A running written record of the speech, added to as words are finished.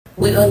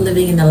We are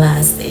living in the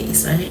last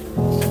days, right?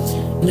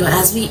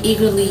 As we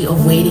eagerly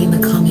awaiting the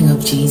coming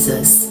of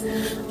Jesus,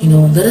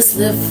 let us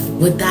live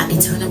with that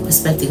eternal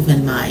perspective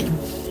in mind.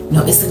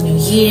 It's a new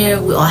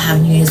year. We all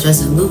have New Year's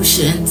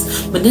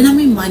resolutions. But then I'm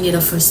reminded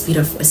of 1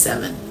 Peter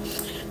 4:7.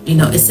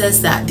 It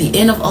says that the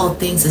end of all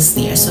things is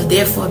near. So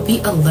therefore, be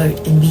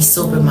alert and be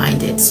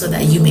sober-minded so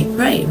that you may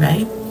pray,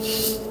 right?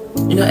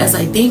 As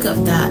I think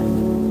of that,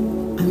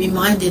 I'm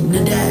reminded,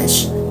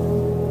 Nadesh,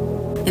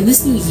 in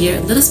this new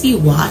year, let us be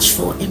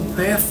watchful and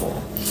prayerful,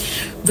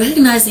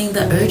 recognizing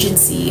the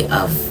urgency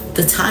of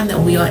the time that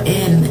we are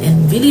in,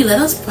 and really let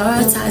us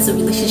prioritize a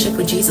relationship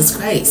with Jesus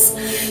Christ,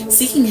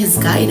 seeking his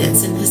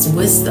guidance and his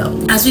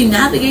wisdom as we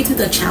navigate through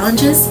the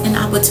challenges and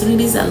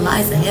opportunities that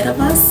lies ahead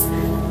of us.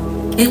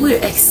 And we're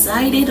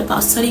excited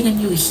about starting a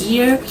new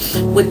year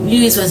with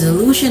New Year's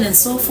resolution and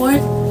so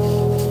forth.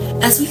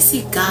 As we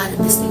seek God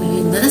in this new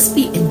year, let us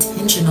be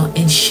intentional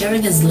in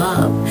sharing his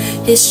love,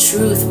 his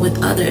truth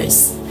with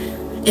others,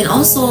 and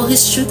also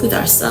his truth with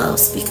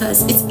ourselves,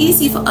 because it's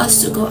easy for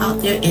us to go out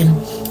there and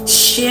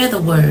share the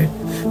word,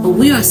 but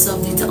we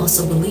ourselves need to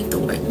also believe the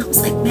word. And I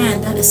was like,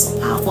 man, that is so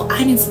powerful.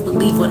 I need to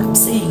believe what I'm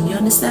saying. You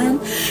understand?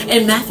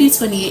 In Matthew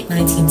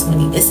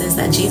 28:19-20, it says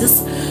that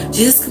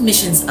Jesus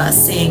commissions us,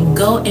 saying,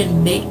 go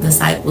and make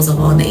disciples of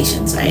all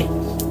nations, right?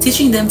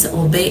 Teaching them to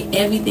obey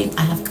everything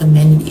I have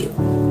commanded you.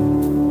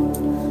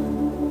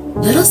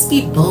 Let us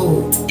be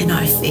bold in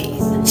our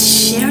faith,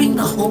 sharing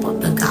the hope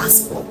of the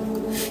gospel,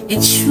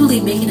 and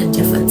truly making a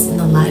difference in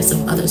the lives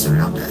of others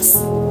around us.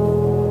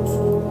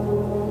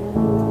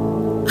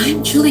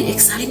 I'm truly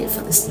excited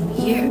for this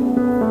new year.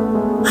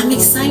 I'm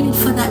excited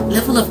for that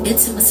level of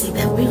intimacy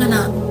that we're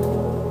gonna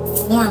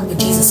form with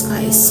Jesus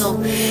Christ. So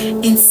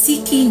in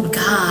seeking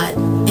God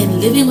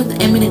and living with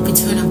the imminent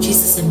return of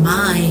Jesus in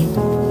mind,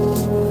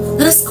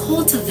 let us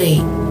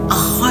cultivate a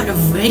heart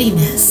of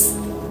readiness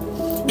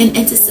and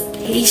anticipation.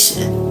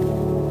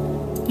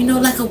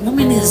 Like a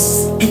woman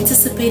is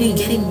anticipating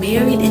getting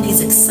married and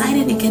is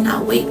excited and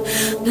cannot wait.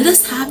 Let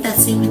us have that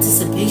same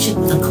anticipation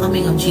for the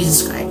coming of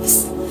Jesus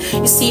Christ.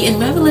 You see, in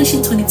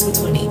Revelation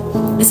 22:20,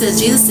 it says,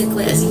 Jesus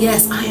declares,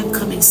 yes, I am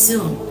coming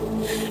soon.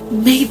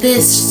 May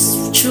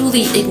this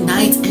truly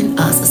ignite in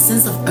us a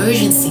sense of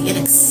urgency and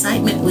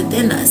excitement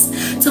within us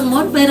to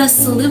motivate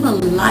us to live a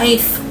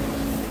life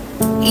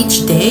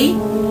each day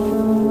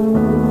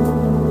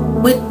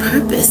with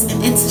purpose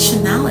and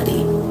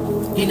intentionality.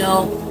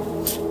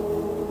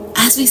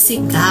 As we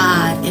seek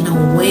God and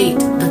await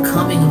the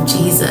coming of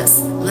Jesus,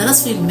 let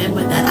us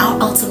remember that our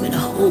ultimate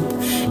hope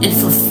and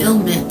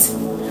fulfillment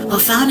are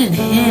found in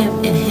him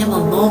and him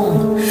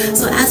alone.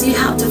 So as you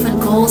have different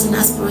goals and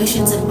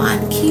aspirations in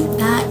mind, keep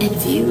that in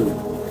view.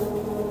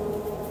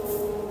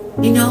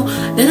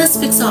 Let us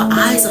fix our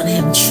eyes on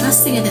him,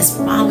 trusting in his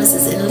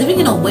promises and living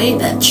in a way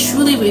that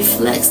truly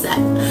reflects that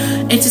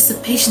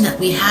anticipation that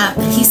we have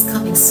that he's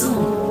coming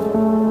soon.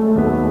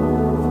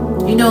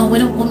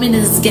 When a woman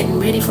is getting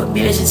ready for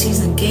marriage and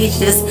she's engaged,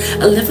 there's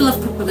a level of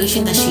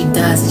preparation that she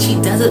does, and she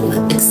does it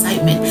with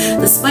excitement.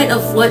 Despite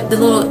of what the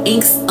little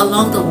inks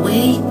along the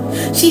way,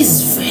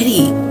 she's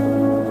ready.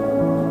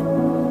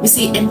 You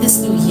see, in this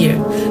new year,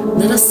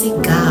 let us seek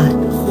God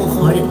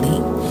wholeheartedly,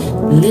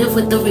 live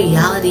with the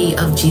reality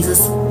of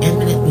Jesus'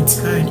 imminent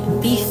return,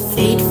 and be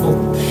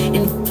faithful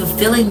in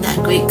fulfilling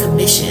that great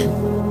commission.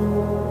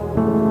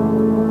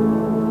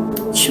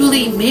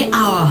 Truly, may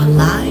our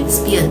lives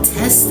be a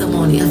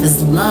testimony of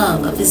his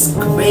love, of his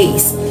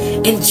grace,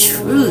 and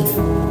truth.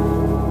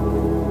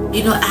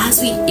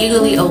 As we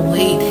eagerly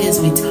await his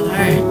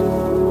return,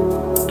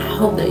 I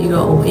hope that you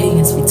are awaiting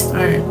his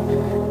return.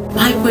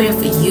 My prayer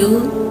for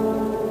you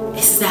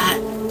is that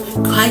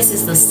Christ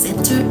is the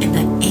center and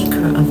the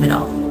anchor of it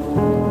all.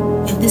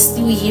 In this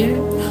new year,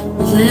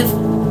 live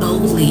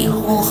boldly,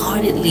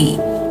 wholeheartedly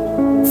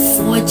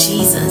for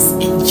Jesus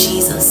and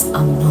Jesus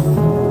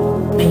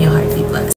alone. May your heart be blessed.